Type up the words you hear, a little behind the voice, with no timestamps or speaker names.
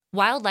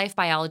wildlife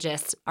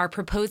biologists are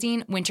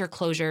proposing winter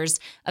closures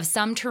of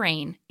some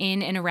terrain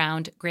in and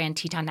around Grand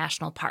Teton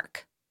National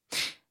Park.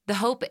 The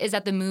hope is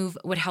that the move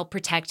would help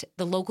protect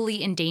the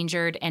locally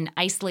endangered and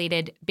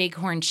isolated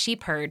bighorn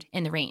sheep herd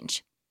in the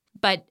range.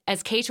 But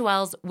as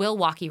K2L's Will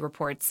Walkie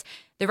reports,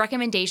 the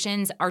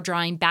recommendations are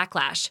drawing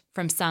backlash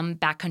from some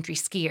backcountry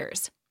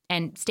skiers,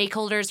 and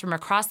stakeholders from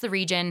across the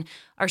region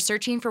are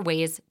searching for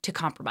ways to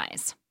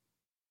compromise.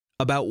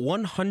 About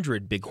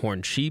 100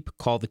 bighorn sheep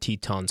call the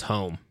Tetons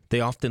home. They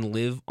often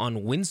live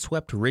on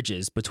windswept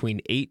ridges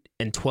between 8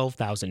 and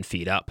 12,000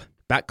 feet up.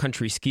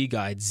 Backcountry ski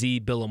guide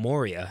Z.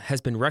 Billamoria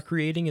has been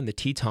recreating in the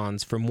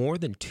Tetons for more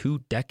than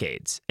 2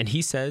 decades, and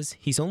he says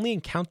he's only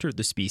encountered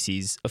the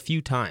species a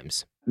few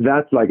times.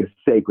 That's like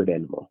a sacred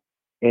animal.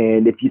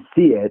 And if you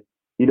see it,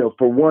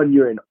 for one,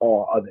 you're in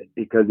awe of it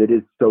because it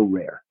is so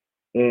rare.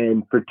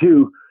 And for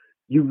two,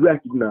 you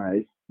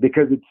recognize,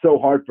 because it's so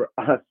hard for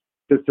us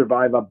to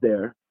survive up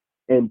there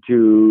and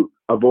to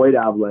avoid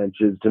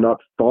avalanches, to not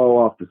fall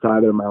off the side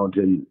of the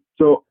mountain.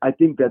 So I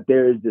think that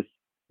there is this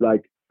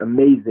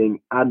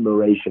amazing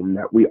admiration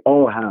that we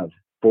all have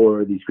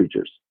for these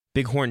creatures.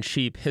 Bighorn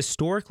sheep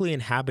historically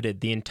inhabited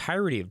the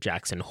entirety of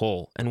Jackson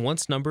Hole and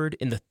once numbered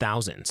in the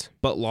thousands.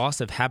 But loss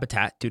of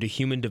habitat due to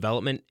human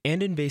development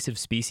and invasive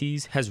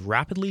species has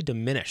rapidly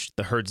diminished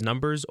the herd's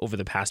numbers over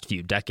the past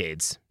few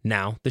decades.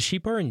 Now, the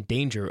sheep are in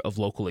danger of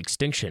local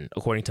extinction,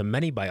 according to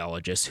many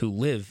biologists who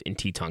live in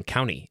Teton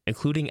County,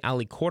 including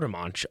Ali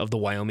Quartermanch of the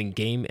Wyoming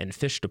Game and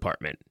Fish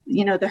Department.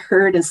 The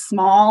herd is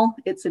small,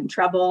 it's in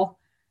trouble,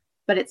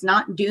 but it's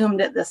not doomed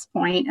at this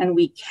point, and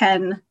we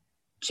can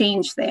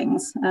change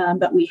things,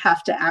 but we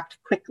have to act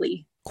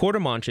quickly.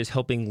 Quartermanch is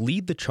helping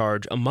lead the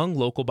charge among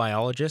local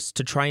biologists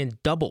to try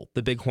and double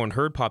the bighorn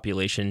herd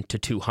population to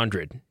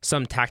 200.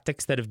 Some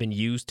tactics that have been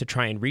used to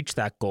try and reach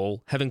that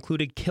goal have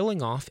included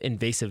killing off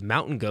invasive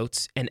mountain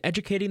goats and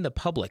educating the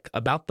public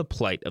about the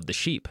plight of the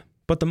sheep.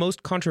 But the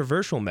most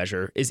controversial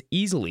measure is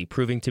easily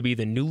proving to be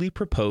the newly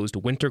proposed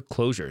winter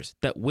closures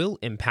that will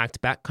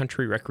impact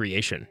backcountry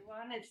recreation.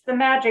 It's the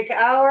magic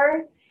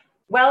hour.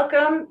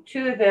 Welcome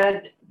to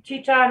the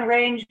Teton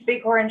Range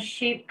Bighorn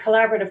Sheep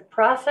Collaborative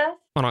Process.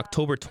 On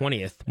October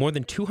 20th, more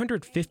than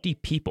 250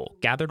 people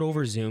gathered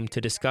over Zoom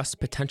to discuss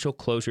potential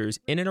closures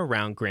in and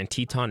around Grand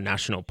Teton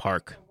National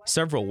Park.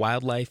 Several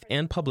wildlife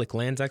and public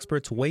lands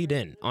experts weighed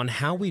in on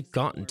how we've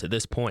gotten to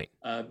this point.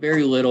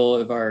 Very little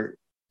of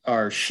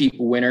our sheep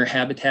winter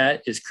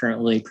habitat is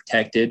currently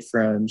protected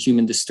from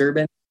human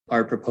disturbance.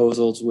 Our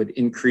proposals would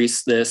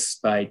increase this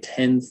by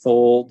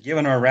tenfold.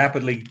 Given our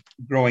rapidly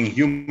growing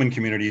human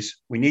communities,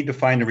 we need to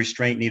find the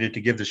restraint needed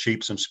to give the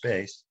sheep some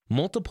space.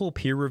 Multiple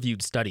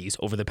peer-reviewed studies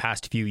over the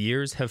past few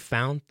years have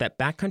found that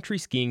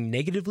backcountry skiing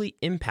negatively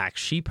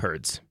impacts sheep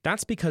herds.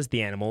 That's because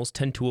the animals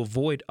tend to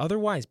avoid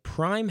otherwise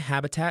prime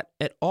habitat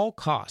at all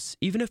costs,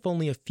 even if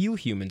only a few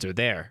humans are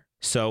there.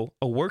 So,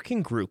 a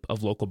working group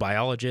of local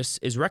biologists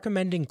is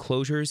recommending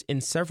closures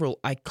in several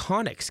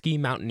iconic ski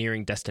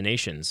mountaineering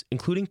destinations,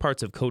 including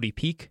parts of Cody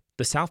Peak,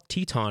 the South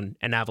Teton,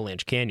 and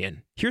Avalanche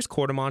Canyon. Here's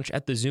Quartermanch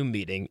at the Zoom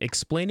meeting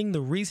explaining the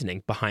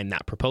reasoning behind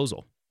that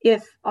proposal.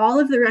 If all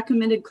of the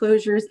recommended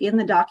closures in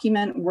the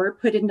document were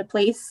put into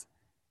place,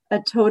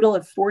 a total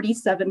of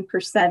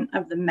 47%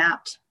 of the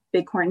mapped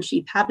bighorn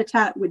sheep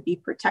habitat would be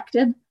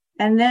protected.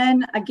 And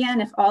then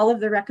again, if all of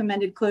the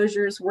recommended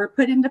closures were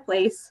put into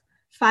place,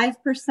 5%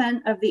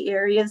 of the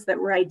areas that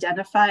were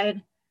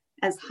identified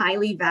as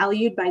highly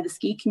valued by the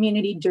ski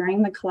community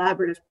during the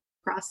collaborative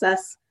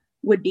process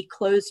would be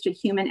closed to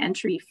human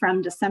entry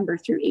from December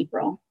through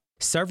April.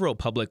 Several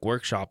public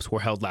workshops were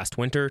held last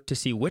winter to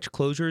see which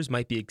closures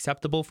might be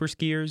acceptable for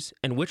skiers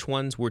and which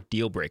ones were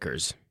deal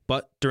breakers.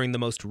 But during the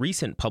most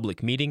recent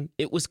public meeting,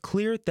 it was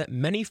clear that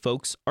many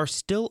folks are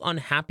still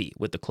unhappy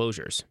with the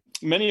closures.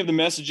 Many of the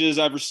messages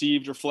I've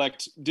received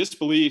reflect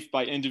disbelief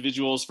by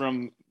individuals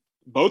from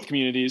both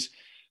communities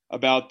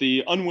about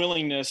the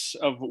unwillingness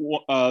of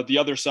the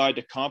other side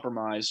to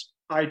compromise.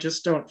 I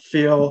just don't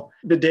feel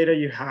the data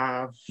you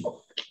have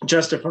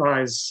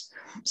justifies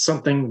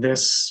something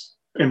this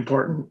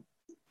important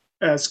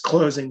as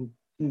closing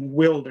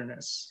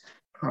wilderness.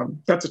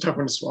 That's a tough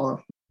one to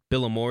swallow.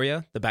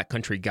 Billamoria, the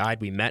backcountry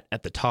guide we met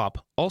at the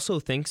top, also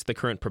thinks the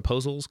current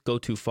proposals go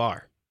too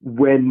far.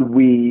 When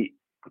we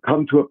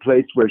come to a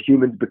place where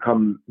humans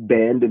become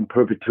banned in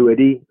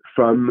perpetuity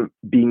from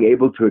being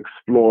able to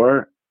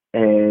explore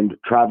and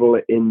travel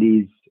in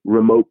these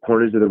remote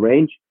corners of the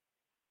range,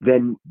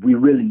 then we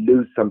really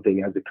lose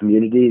something as a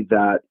community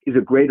that is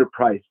a greater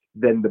price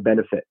than the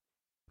benefit.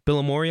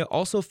 Billamoria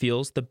also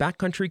feels the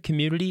backcountry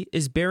community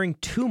is bearing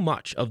too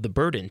much of the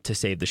burden to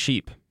save the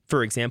sheep.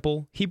 For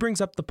example, he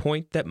brings up the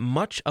point that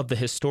much of the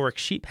historic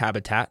sheep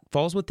habitat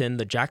falls within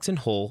the Jackson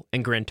Hole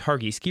and Grand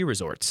Targhee ski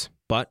resorts,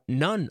 but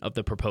none of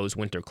the proposed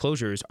winter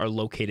closures are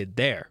located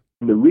there.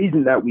 The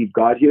reason that we've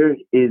got here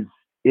is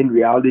in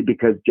reality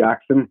because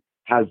Jackson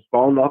has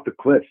fallen off the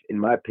cliff, in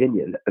my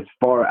opinion, as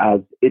far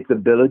as its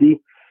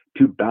ability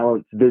to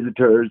balance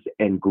visitors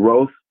and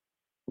growth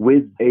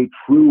with a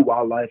true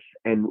wildlife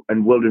and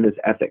wilderness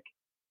ethic.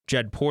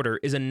 Jed Porter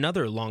is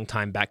another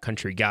longtime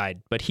backcountry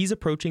guide, but he's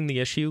approaching the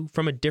issue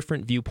from a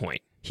different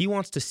viewpoint. He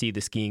wants to see the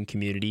skiing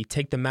community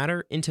take the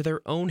matter into their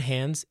own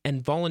hands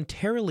and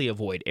voluntarily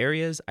avoid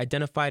areas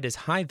identified as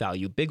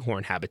high-value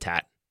bighorn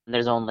habitat.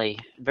 There's only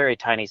a very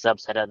tiny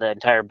subset of the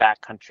entire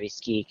backcountry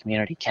ski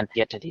community can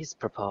get to these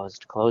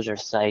proposed closure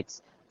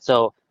sites.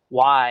 So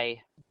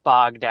why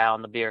bog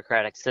down the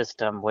bureaucratic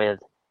system with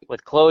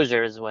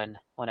closures when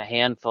a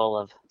handful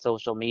of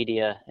social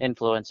media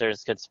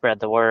influencers could spread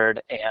the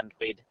word, and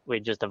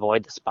we'd just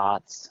avoid the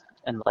spots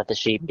and let the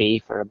sheep be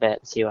for a bit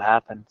and see what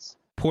happens.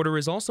 Porter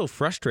is also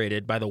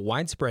frustrated by the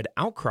widespread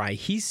outcry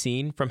he's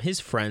seen from his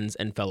friends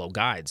and fellow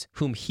guides,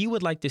 whom he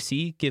would like to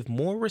see give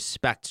more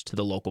respect to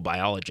the local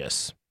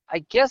biologists. I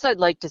guess I'd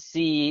like to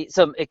see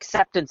some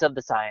acceptance of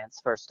the science,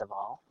 first of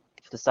all.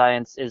 If the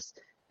science is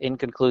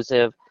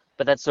inconclusive,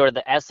 but that's sort of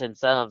the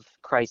essence of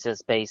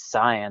crisis-based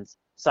science.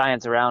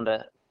 Science around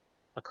an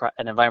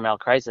environmental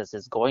crisis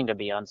is going to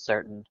be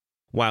uncertain.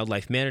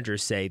 Wildlife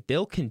managers say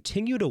they'll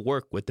continue to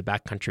work with the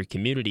backcountry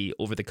community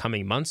over the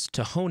coming months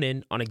to hone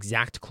in on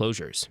exact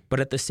closures. But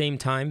at the same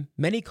time,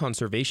 many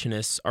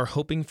conservationists are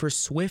hoping for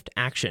swift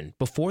action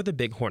before the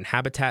bighorn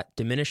habitat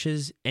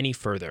diminishes any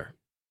further.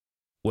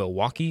 Will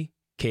Walkey,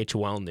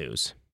 KHOL News.